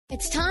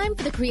It's time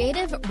for the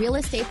Creative Real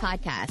Estate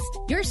Podcast,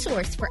 your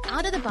source for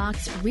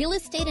out-of-the-box real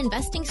estate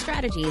investing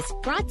strategies,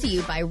 brought to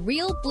you by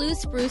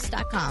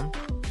realbluespruce.com.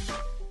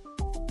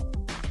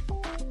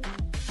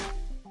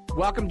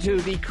 Welcome to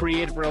the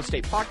Creative Real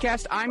Estate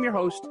Podcast. I'm your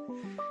host,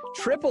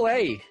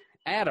 AAA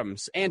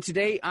Adams, and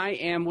today I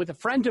am with a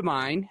friend of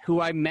mine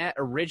who I met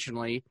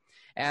originally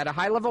at a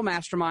high-level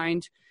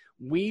mastermind.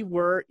 We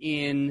were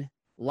in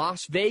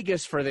Las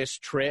Vegas for this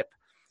trip,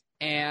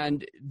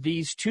 and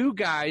these two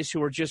guys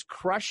who are just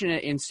crushing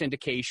it in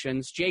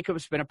syndications.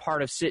 Jacob's been a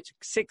part of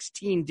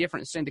 16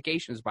 different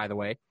syndications, by the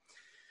way.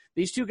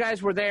 These two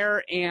guys were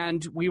there,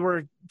 and we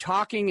were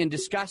talking and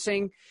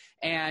discussing,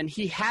 and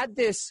he had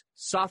this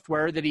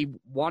software that he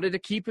wanted to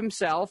keep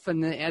himself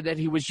and that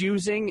he was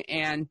using,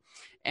 and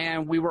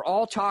we were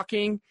all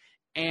talking,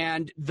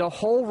 and the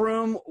whole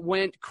room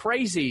went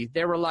crazy.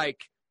 They were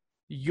like,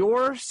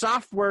 your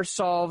software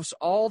solves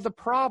all the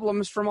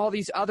problems from all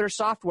these other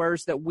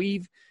softwares that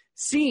we've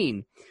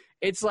seen.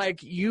 It's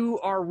like you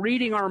are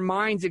reading our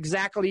minds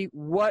exactly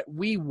what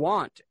we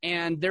want.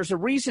 And there's a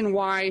reason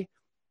why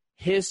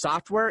his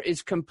software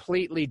is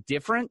completely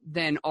different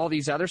than all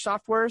these other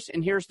softwares.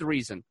 And here's the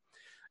reason.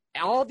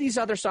 All these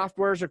other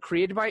softwares are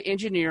created by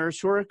engineers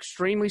who are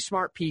extremely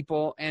smart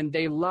people, and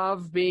they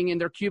love being in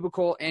their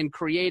cubicle and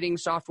creating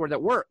software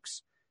that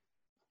works.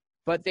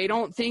 But they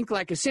don't think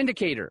like a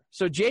syndicator.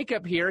 So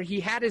Jacob here,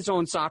 he had his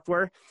own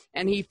software,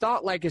 and he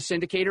thought like a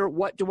syndicator.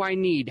 What do I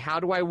need? How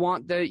do I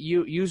want the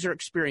user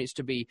experience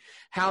to be?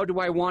 How do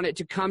I want it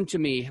to come to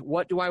me?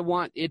 What do I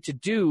want it to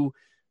do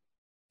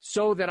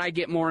so that I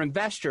get more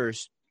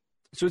investors?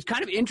 So it's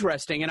kind of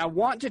interesting, and I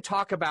want to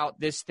talk about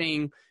this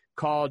thing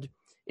called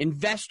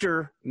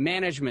investor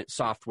management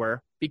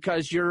software,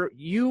 because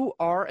you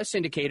are a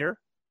syndicator,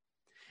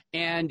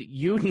 and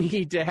you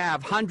need to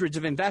have hundreds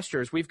of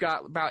investors. We've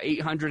got about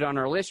 800 on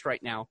our list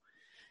right now.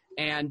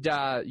 And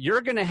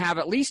you're going to have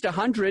at least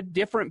 100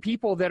 different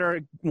people that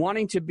are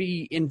wanting to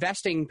be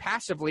investing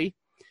passively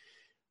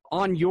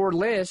on your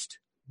list.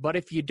 But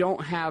if you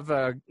don't have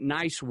a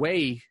nice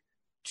way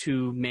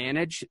to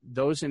manage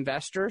those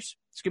investors,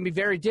 it's going to be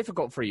very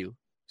difficult for you.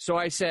 So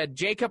I said,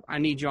 Jacob, I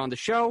need you on the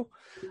show.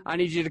 I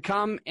need you to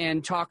come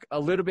and talk a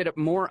little bit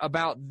more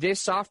about this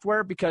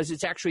software, because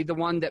it's actually the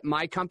one that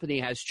my company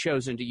has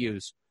chosen to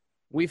use.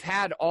 We've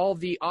had all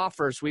the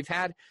offers. We've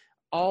had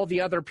all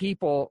the other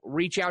people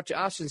reach out to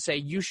us and say,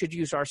 you should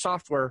use our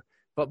software.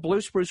 But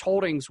Blue Spruce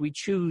Holdings, we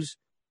choose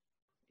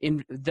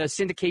in the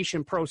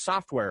Syndication Pro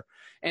software.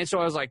 And so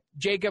I was like,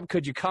 Jacob,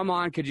 could you come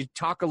on? Could you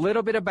talk a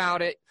little bit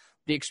about it?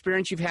 The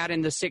experience you've had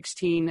in the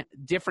 16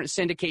 different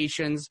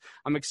syndications.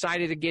 I'm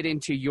excited to get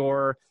into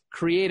your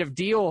creative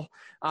deal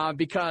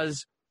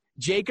because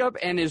Jacob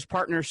and his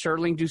partner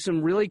Sterling do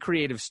some really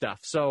creative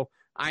stuff. So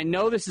I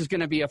know this is going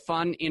to be a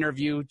fun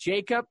interview.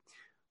 Jacob,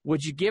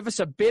 would you give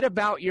us a bit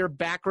about your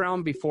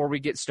background before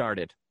we get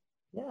started?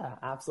 Yeah,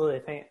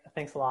 absolutely.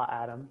 Thanks a lot,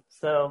 Adam.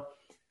 So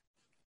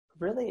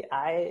really,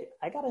 I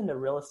got into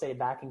real estate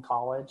back in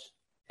college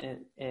and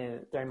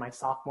during my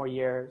sophomore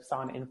year,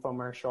 saw an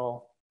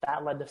infomercial.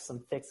 That led to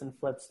some fix and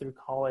flips through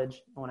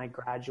college. When I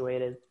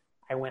graduated,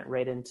 I went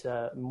right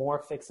into more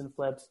fix and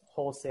flips,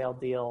 wholesale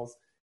deals,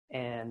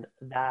 and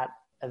that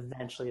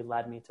eventually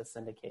led me to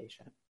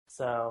syndication.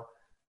 So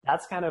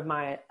that's kind of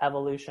my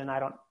evolution. I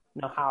don't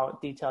know how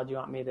detailed you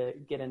want me to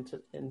get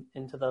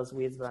into those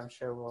weeds, but I'm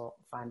sure we'll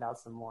find out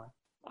some more.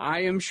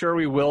 I am sure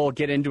we will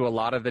get into a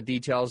lot of the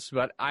details,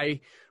 but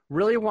I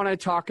really want to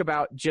talk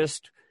about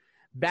just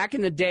back in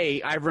the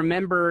day. I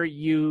remember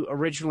you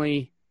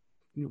originally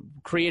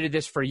created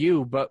this for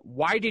you, but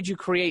why did you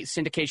create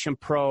Syndication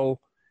Pro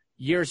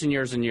years and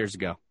years and years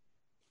ago?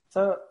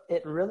 So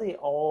it really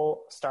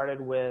all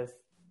started with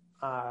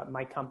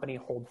my company,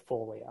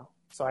 Holdfolio.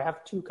 So I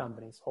have two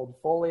companies,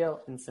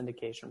 Holdfolio and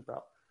Syndication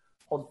Pro.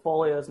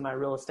 Holdfolio is my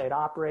real estate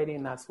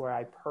operating. That's where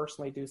I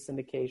personally do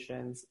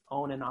syndications,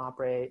 own and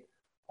operate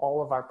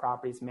all of our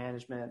properties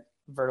management,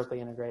 vertically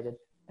integrated.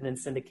 And then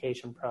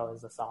Syndication Pro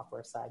is the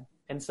software side.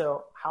 And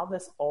so how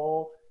this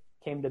all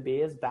came to be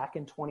is back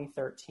in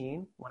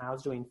 2013, when I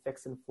was doing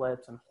fix and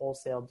flips and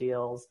wholesale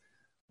deals,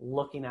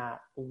 looking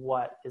at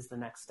what is the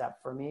next step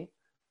for me.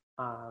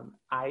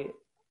 I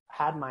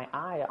had my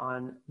eye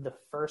on the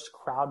first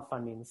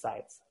crowdfunding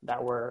sites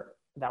that were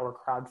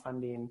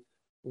crowdfunding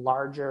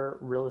larger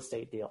real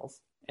estate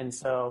deals. And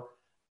so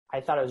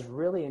I thought it was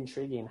really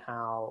intriguing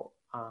how,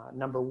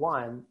 number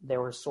one, they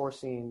were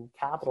sourcing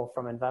capital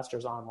from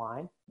investors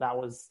online.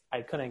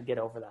 I couldn't get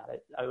over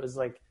that. I was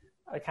like,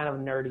 kind of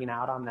nerding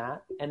out on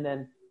that. And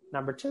then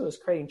number two is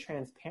creating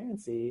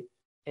transparency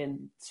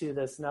into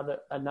this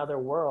another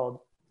world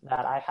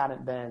that I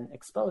hadn't been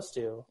exposed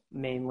to,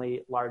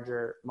 mainly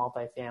larger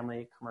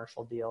multifamily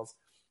commercial deals.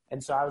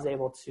 And so I was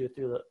able to,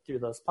 through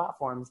those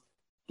platforms,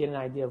 get an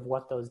idea of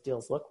what those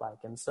deals look like.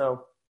 And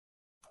so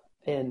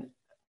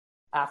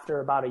after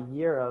about a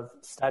year of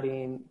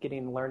studying,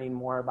 learning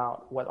more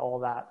about what all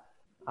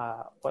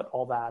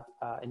that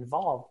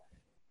involved,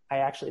 I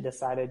actually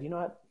decided, you know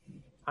what,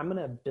 I'm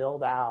going to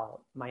build out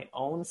my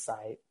own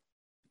site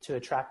to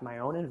attract my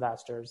own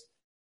investors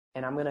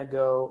and I'm going to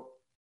go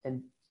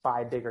and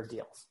buy bigger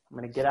deals. I'm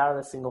going to get out of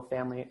the single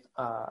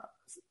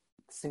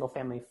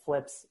family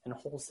flips and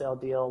wholesale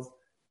deals,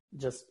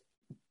 just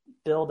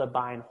build a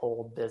buy and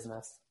hold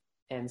business.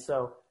 And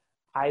so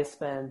I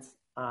spent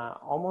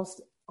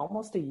almost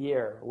a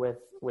year with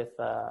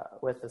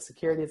a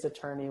securities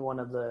attorney, one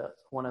of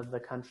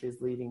the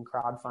country's leading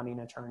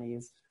crowdfunding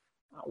attorneys,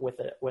 with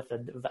a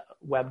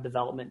web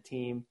development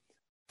team.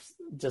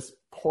 Just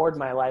poured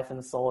my life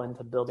and soul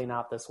into building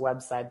out this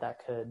website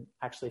that could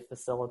actually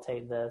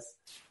facilitate this.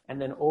 And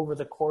then over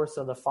the course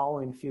of the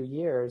following few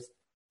years,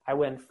 I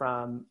went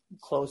from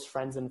close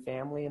friends and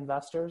family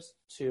investors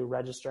to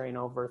registering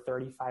over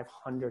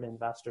 3,500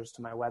 investors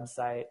to my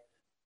website,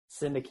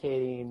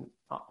 syndicating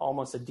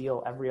almost a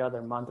deal every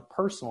other month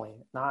personally,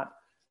 not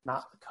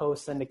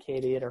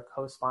co-syndicated or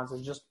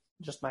co-sponsored,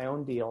 just my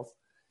own deals.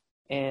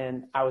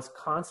 And I was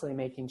constantly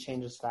making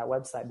changes to that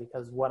website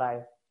because what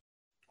I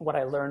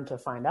learned to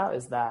find out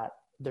is that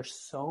there's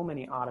so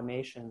many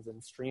automations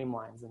and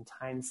streamlines and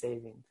time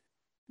saving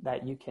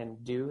that you can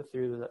do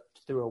through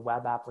a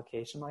web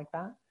application like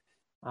that.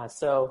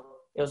 So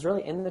it was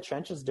really in the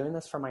trenches doing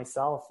this for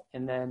myself.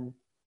 And then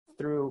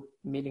through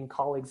meeting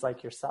colleagues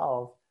like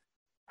yourself,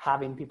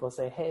 having people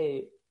say,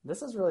 hey,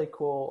 this is really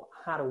cool.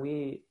 How do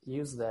we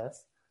use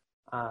this?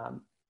 I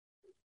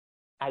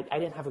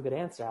didn't have a good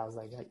answer. I was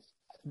like,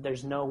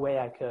 there's no way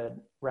I could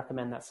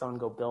recommend that someone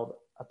go build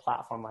a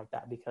platform like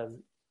that because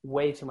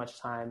way too much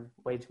time,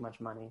 way too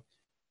much money.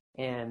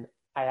 And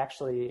I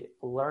actually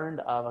learned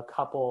of a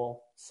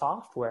couple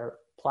software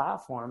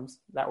platforms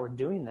that were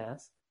doing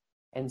this.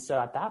 And so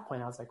at that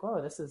point I was like,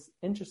 whoa, this is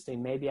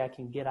interesting. Maybe I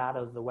can get out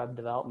of the web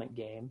development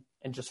game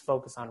and just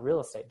focus on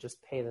real estate,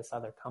 just pay this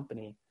other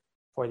company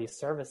for these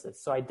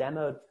services. So I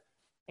demoed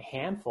a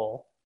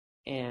handful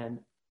and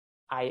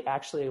I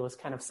actually was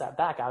kind of set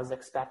back. I was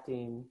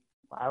expecting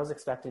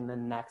the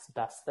next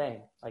best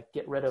thing, like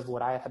get rid of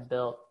what I had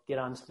built, get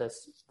onto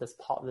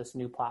this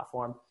new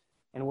platform.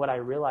 And what I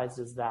realized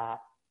is that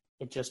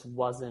it just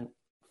wasn't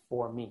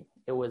for me.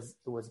 It was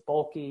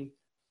bulky.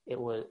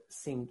 It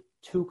seemed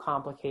too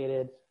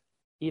complicated,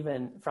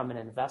 even from an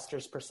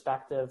investor's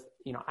perspective.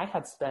 I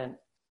had spent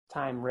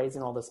time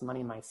raising all this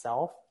money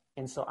myself.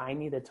 And so I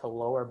needed to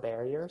lower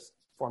barriers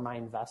for my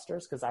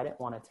investors because I didn't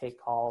want to take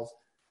calls.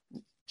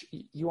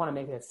 You want to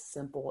make it as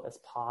simple as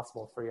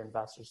possible for your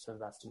investors to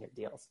invest in your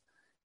deals.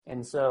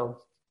 And so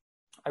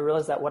I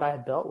realized that what I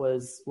had built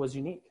was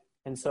unique.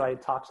 And so I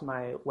talked to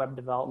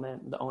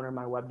the owner of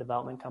my web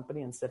development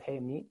company and said, hey,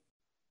 Meet,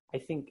 I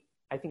think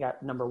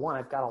number one,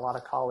 I've got a lot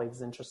of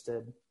colleagues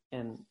interested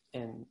in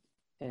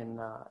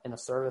a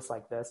service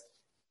like this.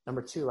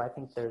 Number two, I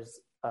think there's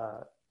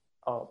a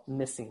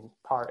missing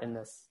part in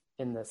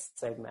this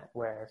segment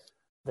where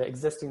the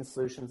existing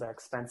solutions are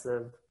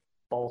expensive,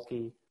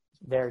 bulky,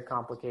 very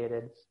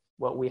complicated.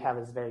 What we have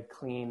is very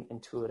clean,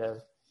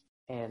 intuitive.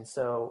 And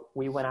so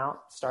we went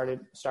out,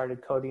 started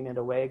coding it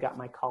away, got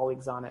my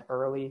colleagues on it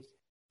early.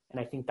 And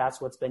I think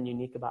that's what's been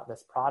unique about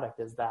this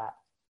product is that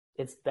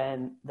it's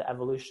been the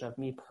evolution of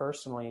me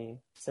personally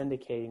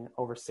syndicating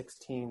over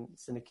 16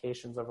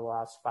 syndications over the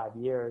last 5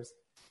 years.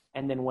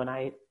 And then when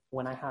I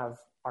have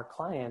our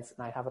clients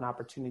and I have an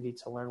opportunity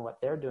to learn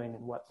what they're doing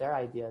and what their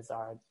ideas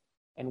are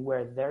and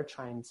where they're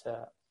trying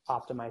to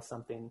optimize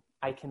something,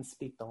 I can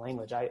speak the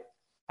language. I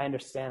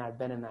understand. I've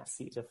been in that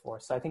seat before.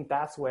 So I think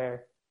that's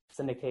where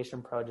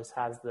Syndication Pro just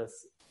has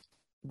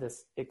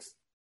this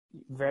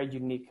very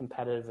unique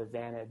competitive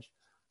advantage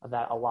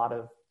that a lot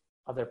of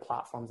other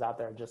platforms out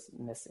there are just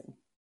missing.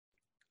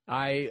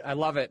 I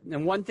love it.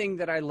 And one thing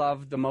that I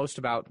love the most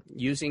about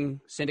using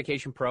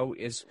Syndication Pro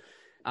is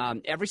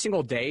every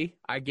single day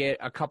I get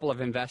a couple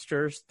of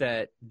investors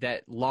that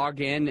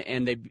log in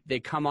and they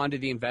come onto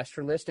the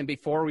investor list. And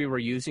before we were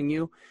using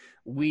you,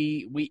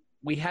 we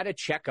had a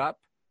checkup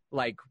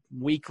like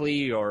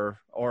weekly or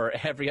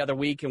every other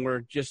week, and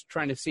we're just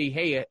trying to see,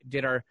 hey,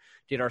 did our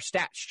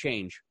stats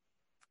change?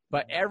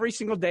 But every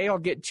single day I'll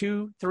get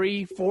 2,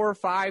 3, 4,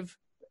 5,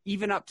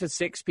 even up to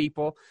 6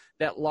 people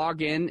that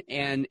log in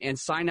and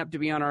sign up to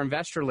be on our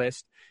investor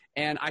list.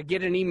 And I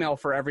get an email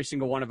for every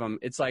single one of them.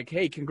 It's like,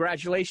 hey,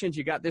 congratulations,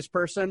 you got this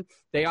person.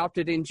 They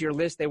opted into your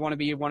list. They want to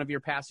be one of your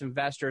past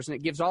investors. And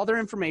it gives all their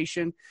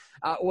information,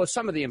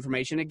 some of the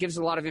information. It gives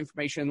a lot of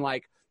information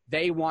like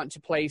they want to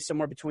play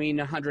somewhere between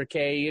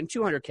 100K and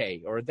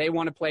 200K, or they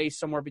want to play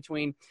somewhere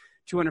between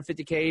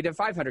 250K to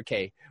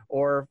 500K,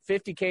 or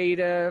 50K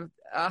to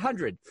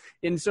 100.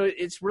 And so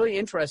it's really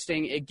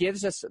interesting. It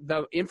gives us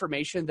the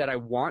information that I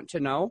want to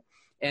know,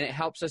 and it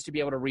helps us to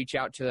be able to reach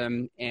out to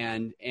them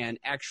and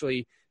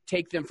actually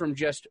take them from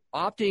just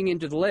opting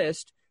into the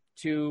list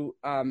to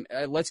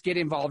let's get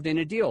involved in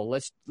a deal.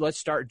 Let's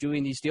start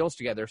doing these deals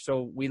together.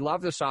 So we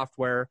love the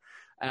software.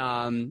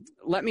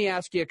 Let me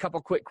ask you a couple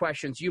quick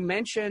questions. You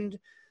mentioned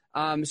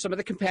some of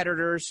the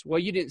competitors. Well,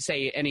 you didn't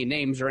say any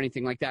names or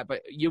anything like that,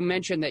 but you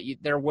mentioned that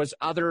there was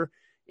other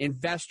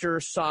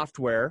investor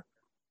software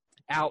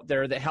out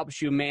there that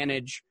helps you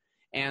manage,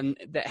 and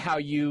that how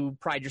you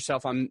pride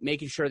yourself on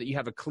making sure that you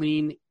have a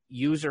clean,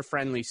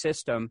 user-friendly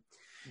system.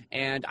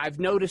 And I've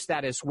noticed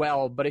that as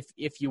well. But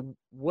if you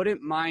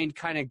wouldn't mind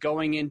kind of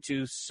going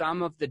into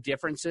some of the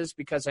differences,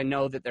 because I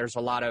know that there's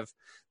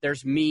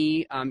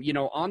me, on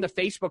the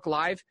Facebook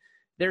Live,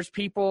 there's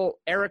people,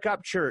 Eric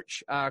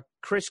Upchurch,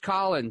 Chris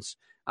Collins,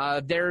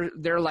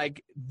 they're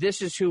like,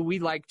 this is who we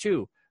like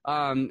too.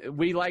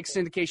 We like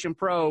Syndication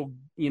Pro,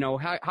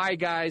 hi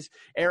guys.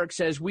 Eric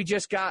says,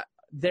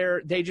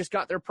 they just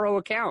got their pro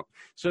account.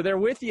 So they're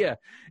with you.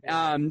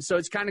 So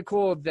it's kind of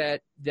cool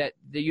that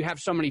you have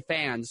so many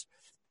fans,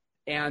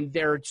 and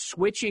they're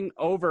switching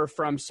over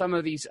from some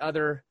of these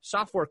other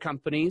software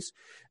companies.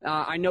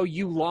 I know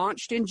you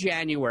launched in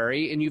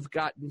January, and you've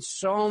gotten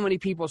so many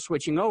people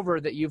switching over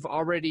that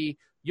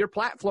your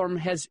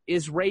platform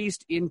is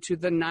raised into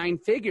the 9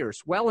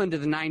 figures, well into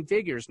the 9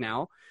 figures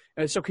now.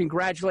 So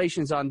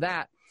congratulations on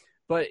that.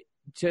 But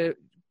to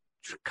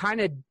kind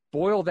of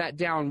boil that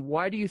down,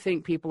 why do you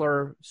think people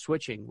are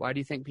switching? Why do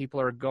you think people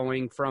are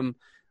going from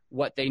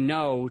what they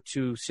know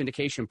to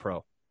Syndication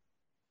Pro?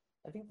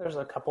 I think there's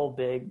a couple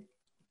big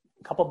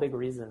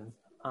reasons.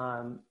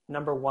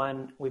 Number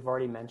one, we've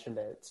already mentioned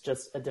it. It's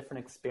just a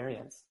different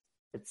experience.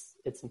 It's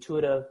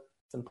intuitive,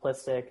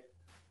 simplistic.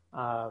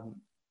 A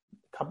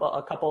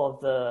couple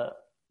of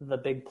the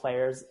big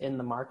players in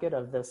the market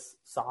of this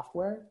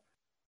software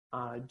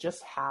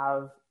just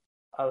have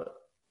a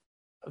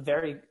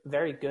very,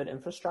 very good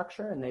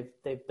infrastructure, and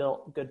they've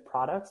built good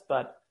products.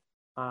 But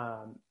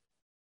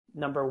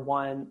number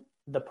one,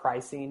 the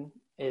pricing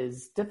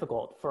is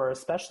difficult for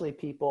especially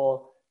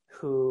people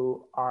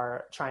who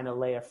are trying to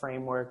lay a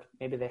framework.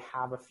 Maybe they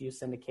have a few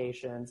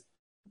syndications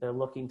they're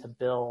looking to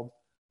build.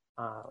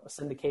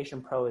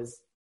 Syndication Pro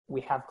we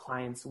have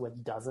clients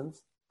with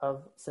dozens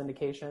of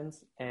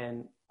syndications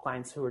and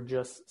clients who are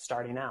just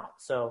starting out.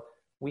 So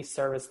we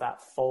service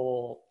that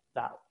full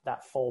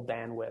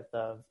bandwidth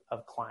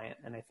of client.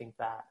 And I think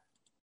that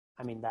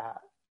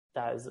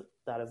is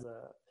a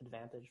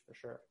advantage for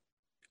sure.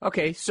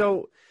 Okay.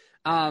 So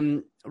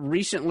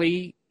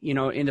recently,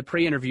 in the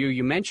pre-interview,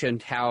 you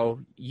mentioned how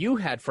you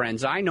had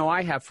friends. I know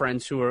I have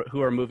friends who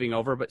are moving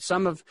over, but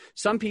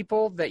some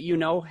people that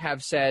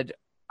have said,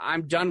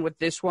 I'm done with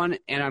this one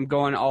and I'm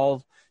going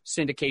all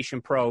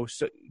Syndication Pro.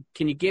 So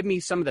can you give me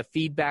some of the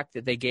feedback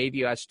that they gave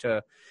you as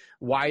to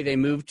why they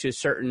moved to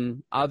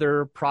certain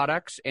other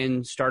products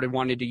and started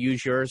wanting to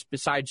use yours,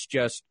 besides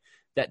just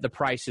that the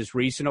price is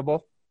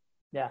reasonable?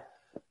 Yeah,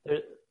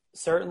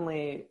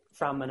 certainly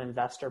from an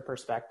investor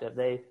perspective,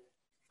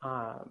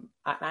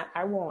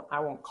 I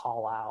won't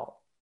call out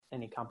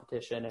any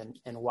competition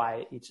and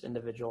why each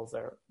individuals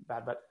are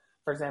bad. But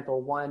for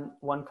example,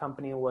 one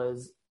company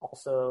was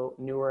also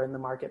newer in the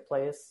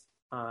marketplace,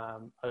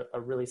 a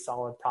really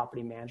solid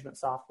property management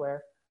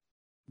software,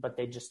 but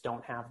they just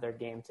don't have their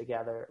game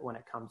together when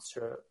it comes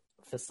to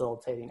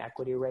facilitating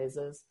equity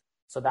raises.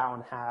 So that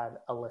one had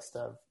a list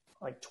of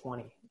like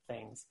 20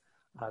 things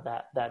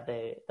that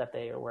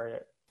they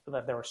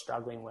were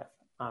struggling with.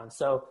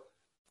 So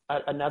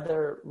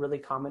another really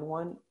common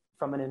one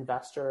from an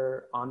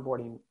investor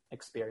onboarding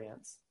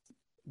experience,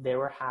 they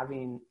were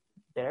having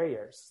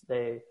barriers.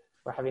 They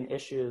were having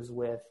issues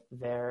with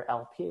their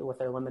LP, with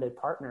their limited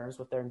partners,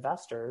 with their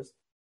investors,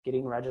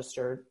 getting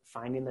registered,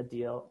 finding the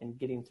deal, and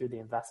getting through the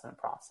investment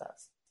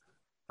process.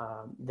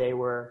 They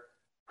were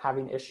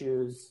having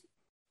issues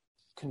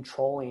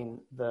controlling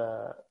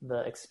the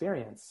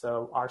experience.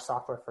 So our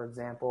software, for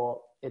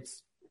example,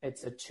 it's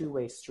a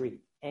two-way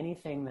street.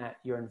 Anything that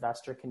your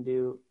investor can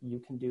do,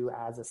 you can do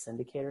as a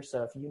syndicator.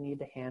 So if you need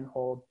to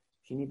handhold,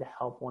 if you need to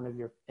help one of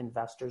your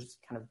investors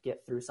kind of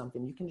get through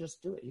something, you can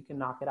just do it. You can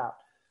knock it out.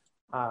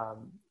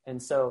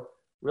 And so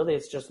really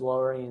it's just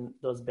lowering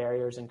those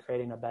barriers and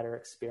creating a better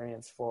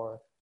experience for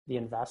the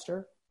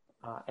investor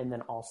and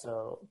then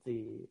also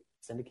the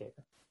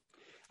syndicator.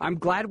 I'm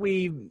glad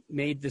we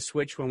made the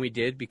switch when we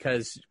did,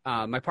 because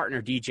my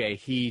partner DJ,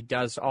 he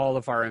does all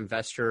of our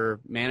investor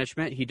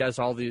management. He does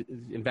all the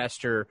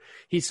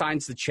he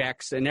signs the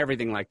checks and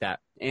everything like that.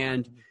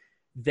 And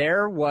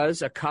there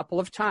was a couple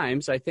of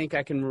times, I think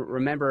I can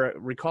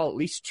recall at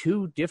least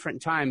 2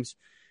 different times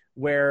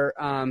where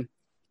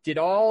did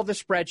all the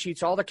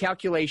spreadsheets, all the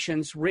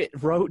calculations,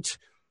 wrote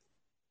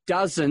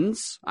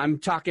dozens. I'm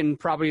talking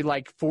probably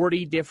like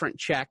 40 different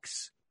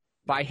checks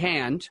by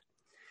hand.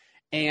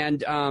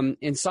 And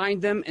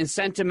signed them and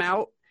sent them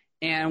out,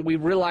 and we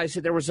realized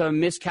that there was a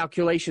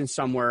miscalculation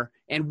somewhere.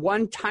 And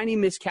one tiny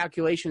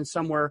miscalculation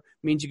somewhere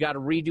means you got to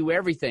redo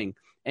everything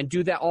and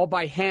do that all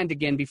by hand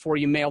again before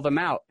you mail them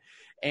out.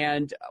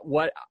 And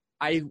what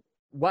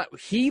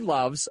he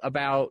loves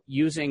about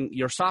using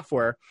your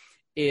software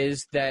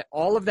is that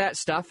all of that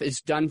stuff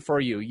is done for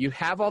you. You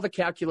have all the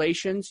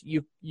calculations.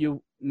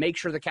 You make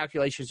sure the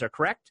calculations are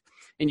correct,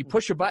 and you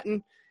push a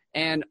button,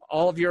 and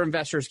all of your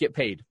investors get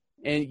paid.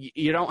 And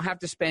you don't have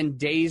to spend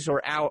days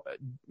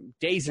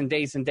and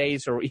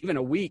days or even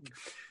a week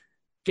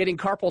getting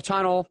carpal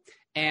tunnel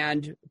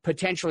and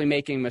potentially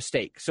making a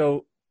mistake.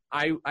 So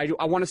I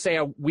want to say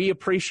we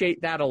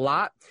appreciate that a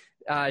lot.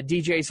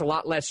 DJ's a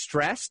lot less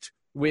stressed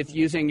with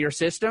using your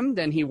system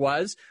than he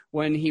was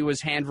when he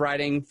was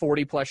handwriting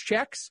 40 plus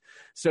checks.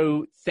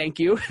 So thank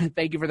you.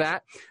 Thank you for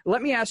that.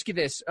 Let me ask you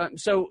this.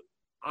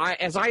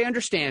 As I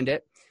understand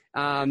it,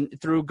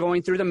 through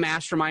going through the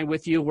mastermind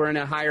with you, we're in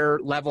a higher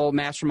level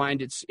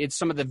mastermind. It's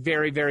some of the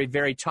very, very,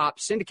 very top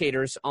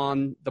syndicators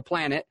on the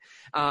planet.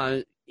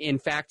 In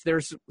fact,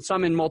 there's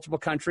some in multiple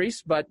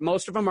countries, but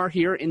most of them are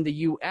here in the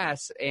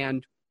U.S.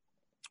 And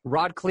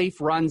Rod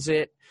Khleif runs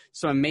it,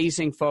 some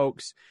amazing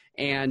folks.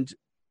 And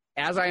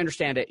as I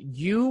understand it,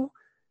 you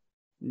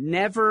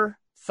never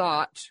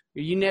thought,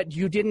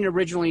 you didn't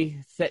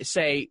originally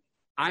say,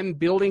 I'm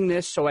building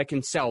this so I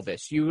can sell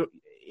this.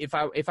 If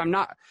I'm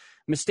not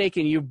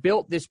mistaken, you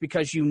built this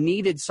because you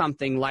needed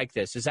something like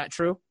this. Is that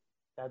true?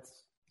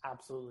 That's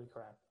absolutely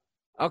correct.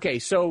 Okay,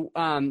 so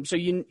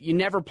you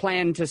never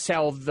planned to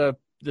sell the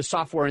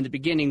software in the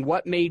beginning.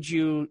 What made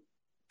you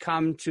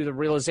come to the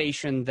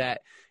realization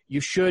that you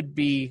should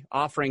be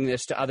offering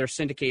this to other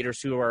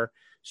syndicators who are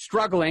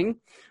struggling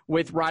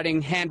with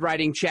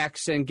handwriting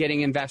checks and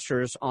getting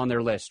investors on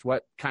their list?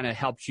 What kind of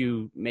helped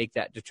you make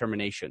that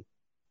determination?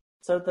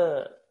 So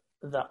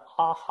the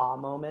aha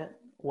moment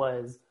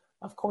was,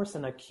 of course,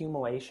 an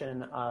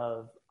accumulation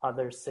of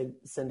other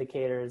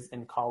syndicators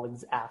and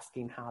colleagues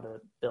asking how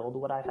to build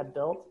what I had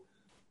built.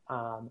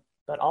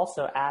 But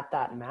also at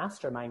that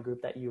mastermind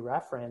group that you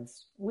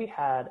referenced, we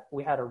had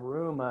a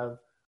room of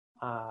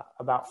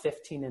about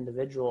 15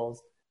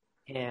 individuals,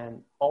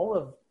 and all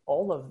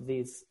of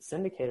these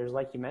syndicators,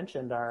 like you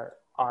mentioned,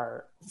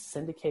 are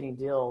syndicating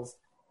deals,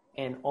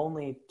 and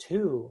only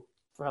 2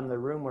 from the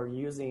room were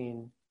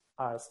using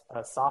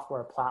a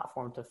software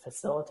platform to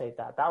facilitate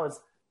that. That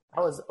was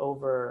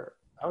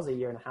a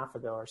year and a half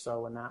ago or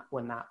so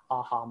when that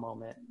aha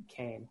moment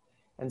came.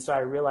 And so I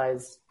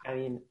realized,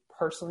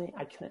 personally,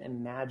 I couldn't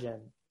imagine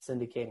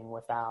syndicating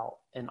without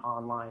an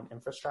online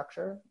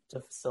infrastructure to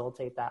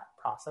facilitate that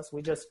process.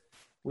 We just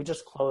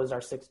closed our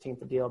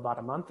 16th deal about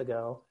a month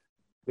ago.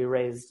 We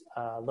raised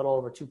a little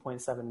over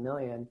 2.7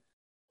 million,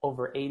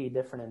 over 80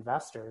 different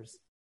investors.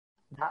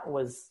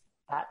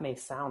 That may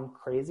sound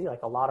crazy,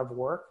 like a lot of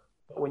work,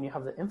 but when you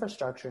have the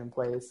infrastructure in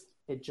place,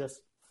 it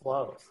just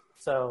flows.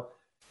 So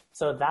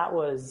that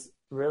was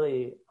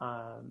really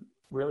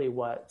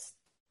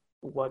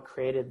what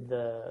created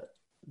the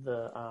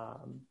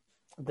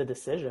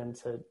decision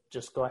to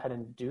just go ahead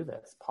and do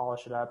this,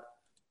 polish it up,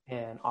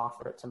 and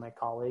offer it to my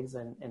colleagues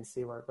and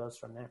see where it goes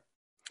from there.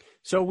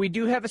 So we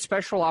do have a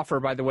special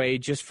offer, by the way,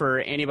 just for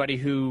anybody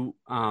who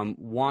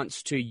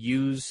wants to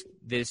use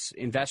this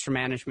investor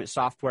management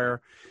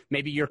software.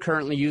 Maybe you're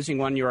currently using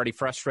one, you're already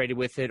frustrated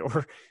with it,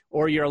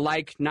 or you're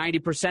like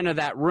 90% of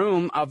that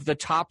room of the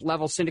top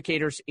level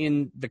syndicators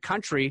in the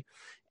country,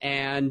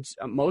 and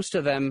most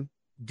of them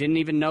didn't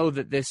even know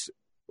that this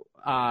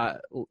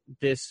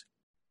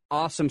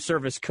awesome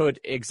service could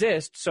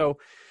exist. So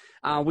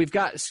go to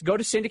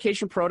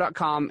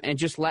syndicationpro.com and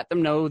just let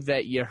them know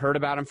that you heard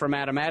about them from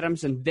Adam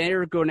Adams, and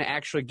they're going to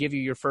actually give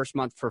you your first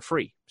month for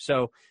free.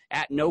 So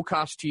at no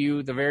cost to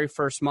you, the very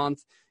first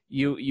month,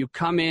 you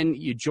come in,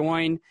 you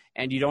join,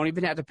 and you don't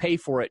even have to pay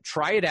for it.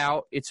 Try it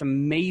out. It's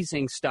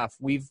amazing stuff.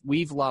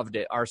 We've loved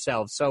it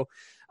ourselves. So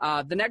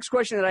the next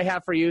question that I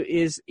have for you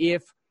is,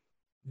 if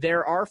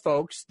there are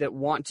folks that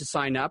want to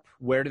sign up,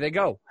 where do they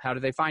go? How do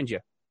they find you?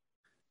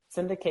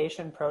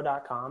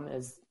 Syndicationpro.com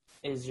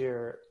is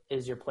your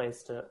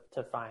place to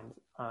find.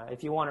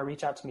 If you want to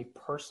reach out to me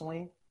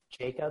personally,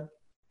 Jacob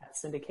at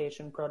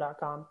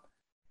syndicationpro.com.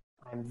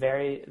 I'm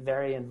very,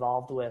 very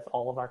involved with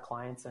all of our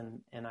clients,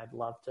 and I'd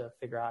love to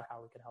figure out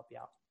how we could help you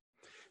out.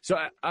 So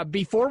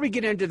before we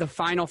get into the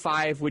final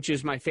 5, which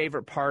is my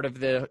favorite part of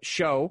the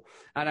show,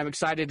 and I'm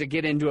excited to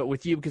get into it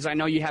with you because I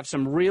know you have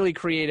some really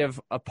creative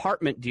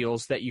apartment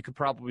deals that you could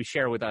probably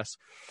share with us.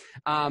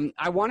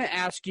 I want to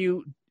ask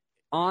you,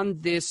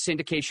 on this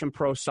Syndication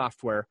Pro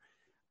software,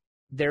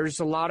 there's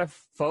a lot of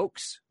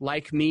folks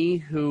like me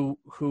who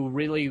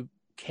really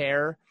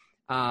care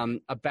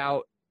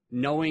about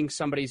knowing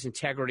somebody's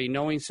integrity,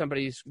 knowing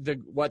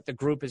what the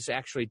group has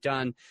actually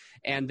done,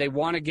 and they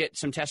want to get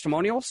some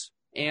testimonials.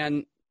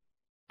 And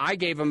I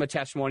gave them a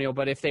testimonial,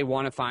 but if they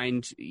want to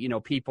find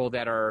people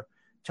that are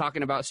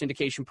talking about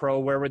Syndication Pro,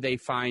 where would they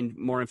find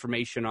more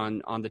information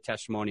on the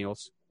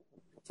testimonials?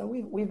 So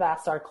we've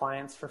asked our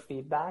clients for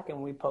feedback,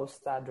 and we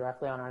post that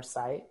directly on our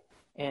site.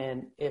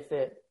 And if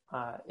it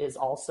is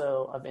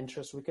also of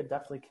interest, we could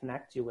definitely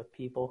connect you with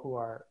people who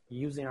are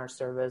using our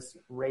service,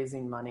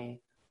 raising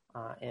money,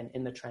 and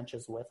in the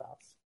trenches with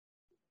us.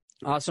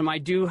 Awesome. I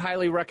do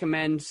highly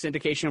recommend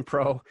Syndication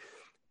Pro.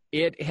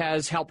 It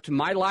has helped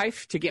my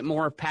life to get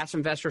more passive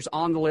investors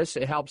on the list.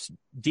 It helps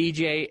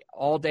DJ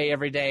all day,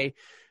 every day,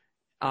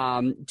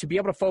 to be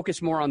able to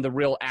focus more on the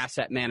real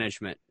asset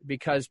management,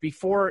 because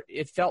before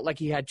it felt like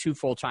he had 2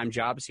 full-time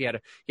jobs. He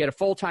had a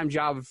full-time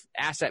job of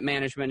asset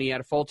management. He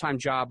had a full-time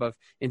job of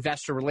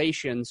investor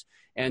relations,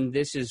 and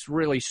this has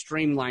really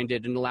streamlined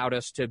it and allowed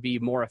us to be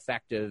more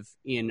effective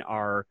in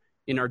our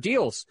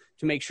deals,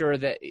 to make sure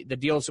that the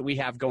deals that we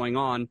have going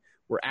on,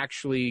 we're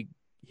actually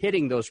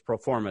hitting those pro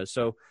formas.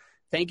 So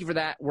Thank you for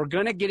that. We're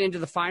going to get into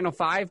the final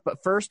five,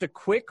 but first, a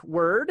quick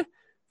word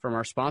from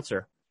our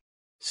sponsor.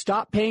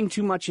 Stop paying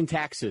too much in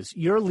taxes.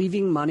 You're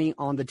leaving money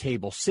on the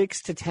table.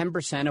 6 to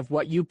 10% of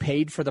what you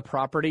paid for the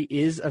property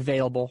is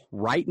available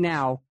right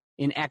now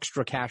in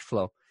extra cash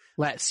flow.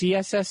 Let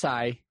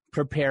CSSI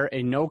prepare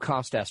a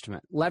no-cost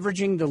estimate,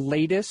 leveraging the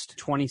latest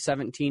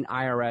 2017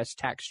 IRS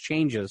tax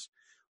changes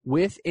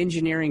with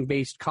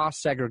engineering-based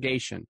cost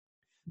segregation.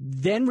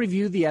 Then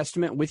review the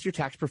estimate with your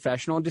tax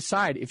professional and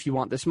decide if you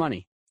want this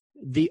money.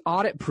 The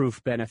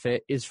audit-proof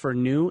benefit is for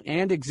new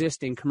and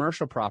existing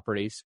commercial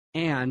properties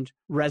and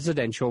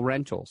residential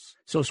rentals.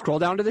 So scroll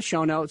down to the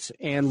show notes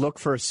and look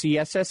for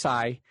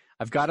CSSI.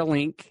 I've got a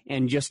link,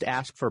 and just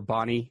ask for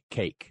Bonnie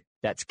Cake.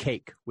 That's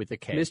cake with a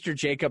K. Mr.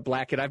 Jacob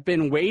Blackett, I've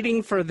been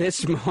waiting for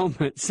this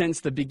moment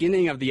since the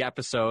beginning of the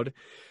episode.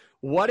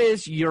 What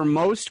is your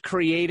most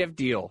creative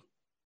deal?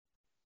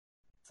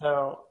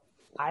 So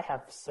I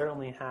have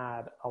certainly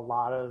had a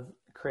lot of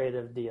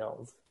creative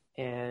deals,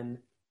 and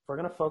we're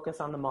going to focus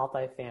on the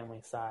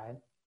multifamily side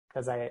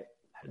because I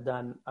had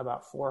done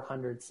about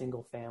 400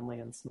 single family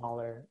and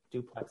smaller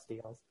duplex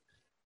deals.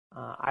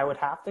 I would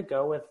have to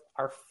go with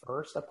our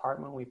first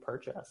apartment we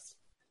purchased.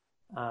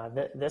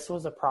 This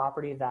was a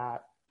property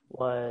that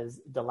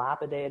was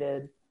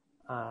dilapidated,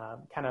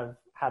 kind of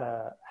had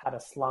a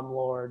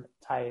slumlord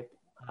type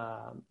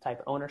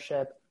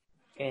ownership,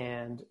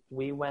 and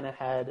we went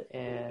ahead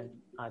and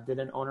did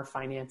an owner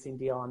financing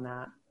deal on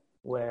that,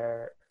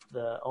 where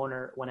the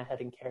owner went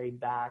ahead and carried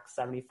back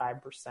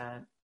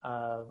 75%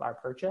 of our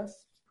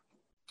purchase,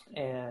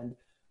 and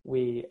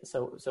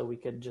so we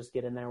could just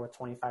get in there with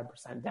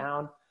 25%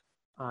 down.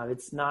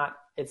 It's not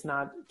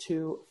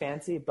too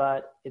fancy,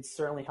 but it's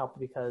certainly helped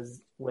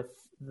because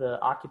with the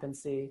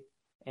occupancy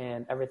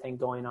and everything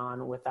going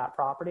on with that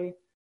property,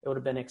 it would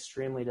have been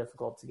extremely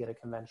difficult to get a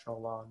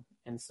conventional loan.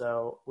 And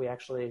so we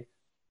actually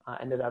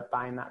ended up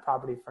buying that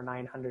property for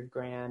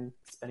 $900,000,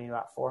 spending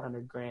about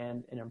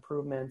 $400,000 in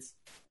improvements,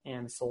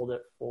 and sold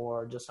it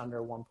for just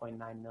under $1.9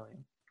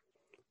 million.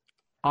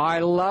 I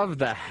love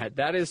that.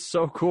 That is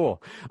so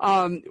cool.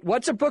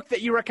 What's a book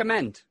that you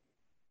recommend?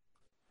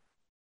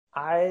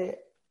 I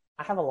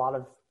have a lot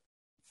of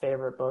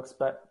favorite books,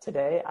 but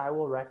today I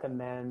will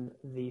recommend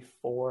The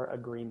 4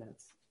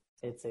 Agreements.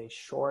 It's a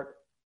short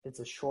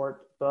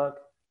book,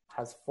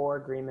 has 4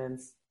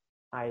 agreements.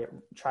 I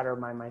try to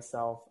remind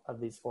myself of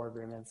these 4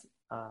 agreements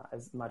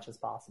as much as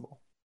possible.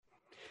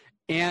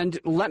 And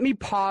let me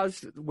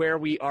pause where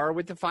we are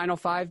with the final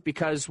 5,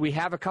 because we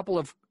have a couple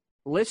of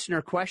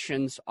listener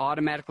questions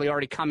automatically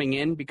already coming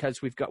in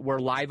because we're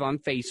live on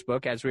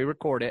Facebook as we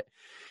record it.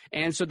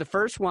 And so the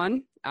first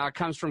one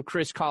comes from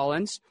Chris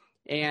Collins,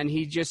 and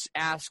he just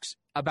asks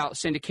about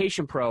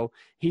Syndication Pro.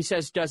 He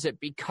says, does it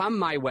become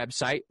my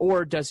website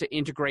or does it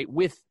integrate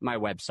with my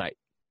website?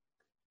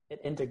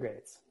 It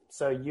integrates.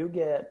 So you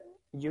get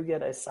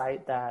a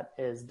site that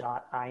is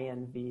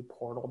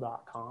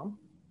 .invportal.com.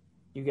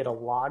 You get a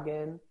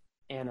login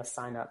and a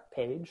sign up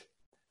page.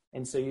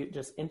 And so you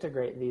just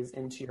integrate these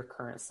into your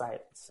current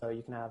site. So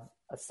you can have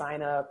a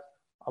sign up,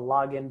 a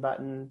login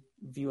button,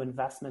 view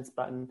investments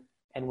button.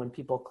 And when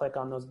people click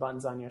on those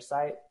buttons on your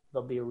site,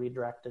 they'll be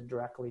redirected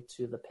directly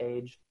to the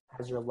page.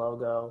 Has your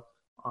logo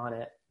on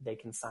it. They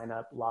can sign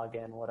up, log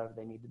in, whatever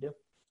they need to do.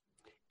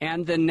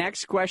 And the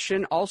next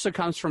question also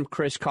comes from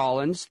Chris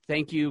Collins.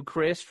 Thank you,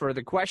 Chris, for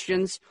the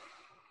questions.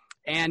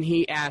 And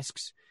he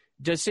asks,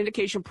 does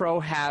Syndication Pro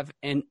have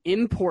an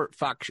import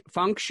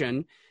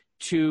function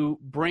to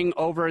bring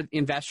over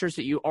investors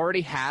that you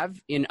already have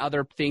in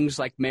other things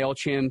like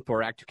MailChimp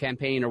or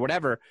ActiveCampaign or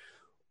whatever?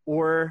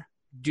 Or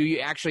do you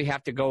actually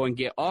have to go and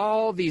get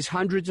all these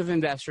hundreds of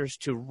investors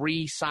to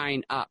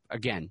re-sign up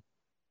again?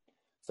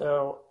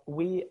 So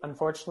we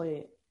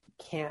unfortunately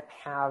can't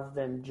have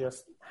them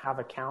just have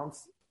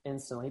accounts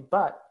instantly,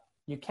 but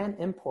you can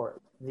import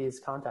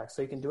these contacts.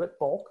 So you can do it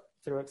bulk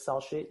through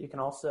Excel sheet. You can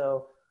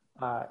also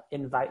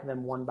invite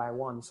them one by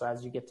one. So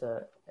as you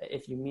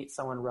if you meet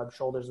someone, rub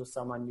shoulders with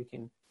someone, you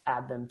can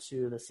add them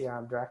to the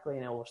CRM directly,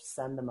 and it will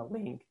send them a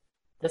link.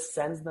 This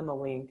sends them a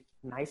link,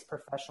 nice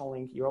professional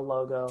link, your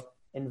logo,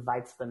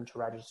 invites them to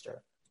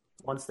register.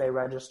 Once they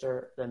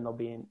register, then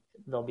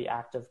they'll be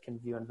active, can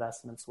view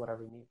investments,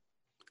 whatever you need.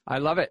 I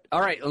love it.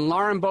 All right.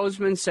 Lauren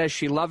Bozeman says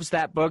she loves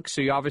that book.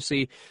 So you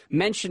obviously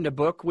mentioned a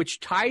book, which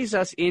ties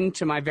us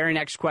into my very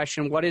next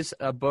question. What is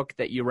a book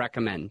that you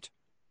recommend?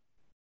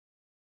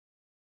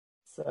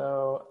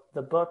 So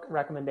the book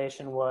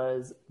recommendation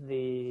was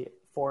The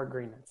 4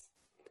 Agreements.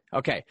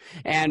 Okay.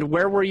 And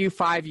where were you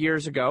 5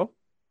 years ago?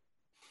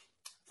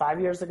 5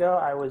 years ago,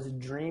 I was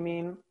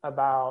dreaming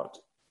about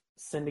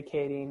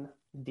syndicating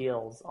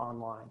deals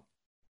online.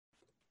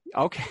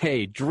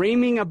 Okay,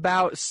 dreaming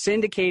about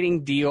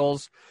syndicating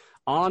deals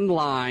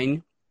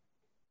online.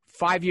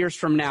 5 years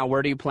from now,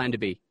 where do you plan to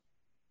be?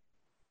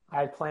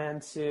 I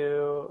plan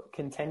to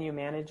continue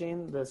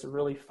managing this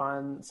really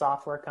fun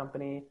software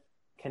company,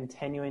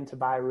 continuing to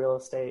buy real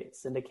estate,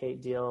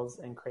 syndicate deals,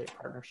 and create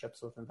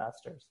partnerships with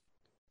investors.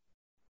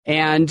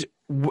 And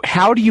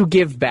how do you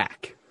give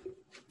back?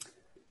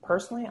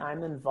 personally,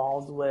 I'm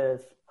involved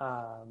with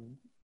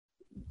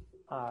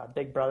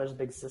Big Brothers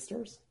Big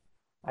Sisters.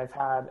 I've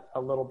had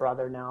a little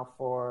brother now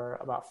for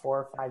about 4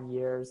 or 5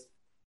 years.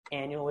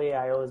 Annually,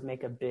 I always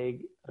make a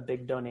big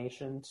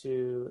donation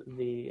to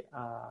the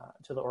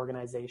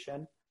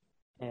organization,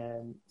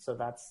 and so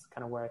that's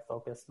kind of where I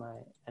focus my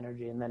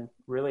energy. And then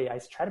really, I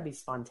try to be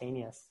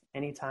spontaneous.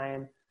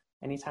 Anytime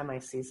I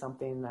see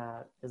something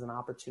that is an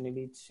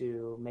opportunity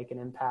to make an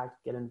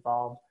impact, get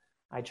involved,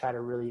 I try to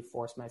really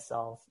force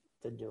myself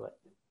to do it.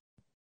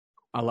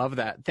 I love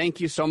that. Thank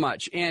you so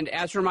much. And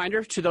as a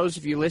reminder to those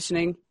of you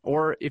listening,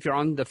 or if you're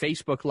on the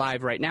Facebook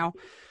Live right now,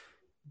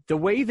 the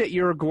way that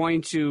you're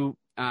going to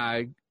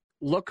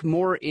look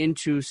more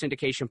into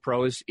Syndication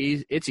Pro is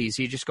it's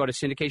easy. Just go to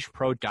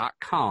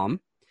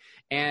syndicationpro.com,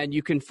 and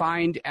you can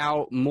find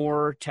out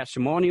more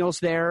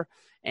testimonials there.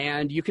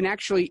 And you can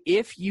actually,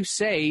 if you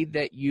say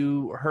that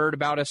you heard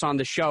about us on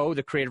the show,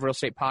 the Creative Real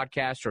Estate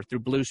Podcast, or through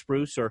Blue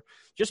Spruce, or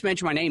just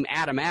mention my name,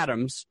 Adam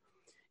Adams,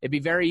 it'd be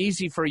very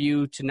easy for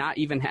you to not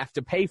even have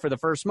to pay for the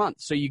first month.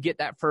 So you get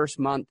that first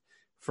month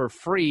for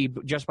free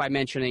just by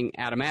mentioning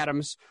Adam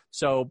Adams.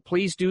 So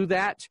please do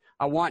that.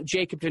 I want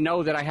Jacob to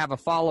know that I have a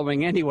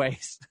following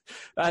anyways.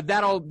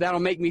 That'll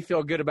make me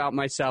feel good about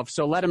myself.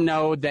 So let him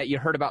know that you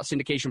heard about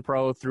Syndication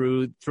Pro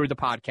through the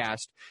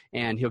podcast,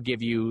 and he'll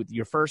give you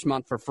your first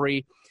month for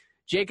free.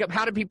 Jacob,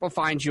 how do people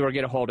find you or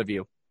get a hold of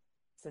you?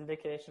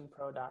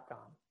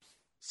 syndicationpro.com.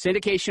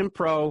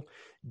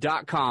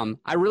 syndicationpro.com.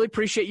 I really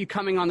appreciate you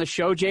coming on the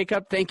show,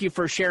 Jacob. Thank you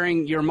for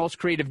sharing your most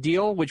creative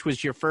deal, which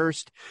was your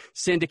first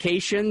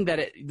syndication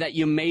that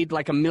you made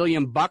like $1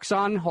 million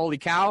on. Holy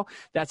cow.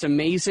 That's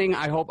amazing.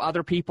 I hope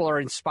other people are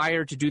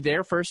inspired to do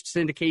their first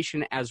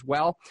syndication as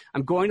well.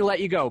 I'm going to let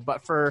you go,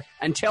 but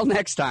until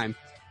next time,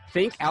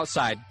 think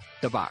outside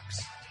the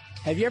box.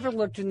 Have you ever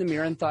looked in the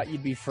mirror and thought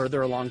you'd be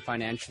further along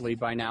financially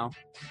by now?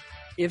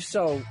 If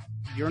so,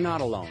 you're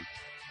not alone.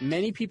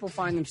 Many people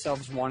find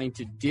themselves wanting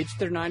to ditch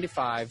their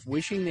 9-to-5,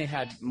 wishing they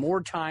had more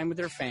time with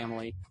their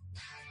family.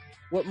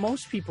 What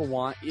most people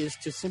want is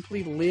to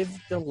simply live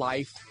the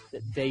life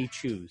that they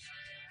choose,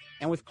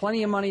 and with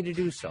plenty of money to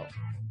do so.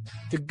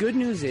 The good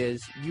news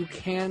is you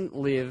can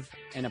live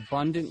an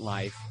abundant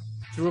life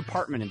through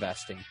apartment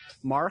investing.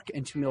 Mark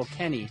and Tamil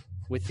Kenny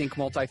with Think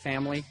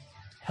Multifamily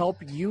help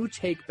you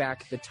take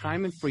back the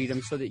time and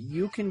freedom so that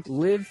you can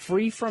live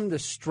free from the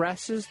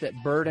stresses that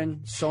burden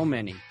so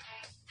many.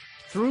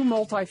 Through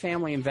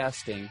multifamily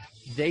investing,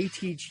 they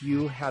teach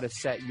you how to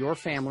set your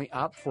family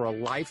up for a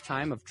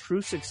lifetime of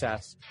true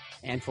success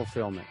and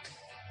fulfillment.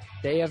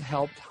 They have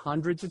helped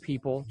hundreds of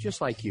people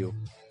just like you.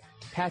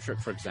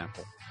 Patrick, for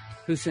example,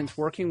 who since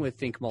working with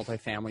Think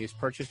Multifamily has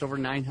purchased over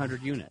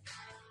 900 units,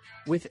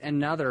 with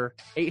another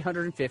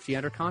 850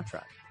 under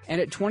contract.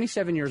 And at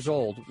 27 years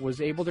old, was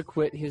able to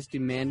quit his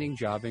demanding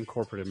job in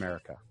corporate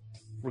America.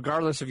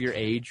 Regardless of your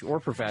age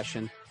or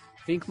profession,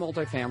 Think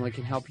Multifamily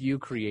can help you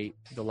create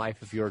the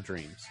life of your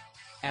dreams.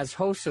 As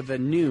hosts of the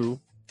new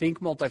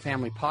Think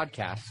Multifamily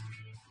podcast,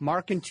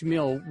 Mark and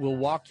Tamil will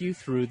walk you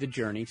through the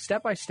journey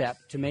step by step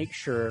to make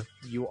sure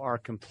you are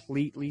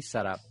completely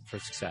set up for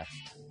success.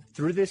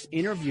 Through this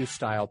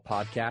interview-style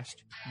podcast,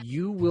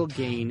 you will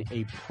gain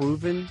a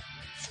proven,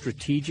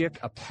 strategic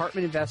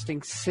apartment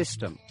investing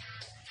system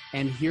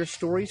and hear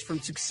stories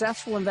from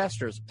successful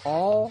investors,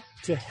 all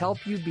to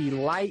help you be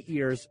light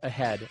years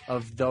ahead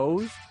of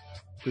those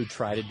who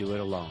try to do it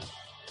alone.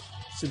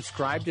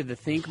 Subscribe to the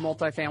Think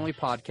Multifamily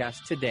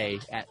podcast today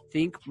at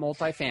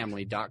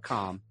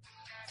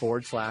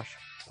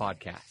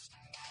thinkmultifamily.com/podcast.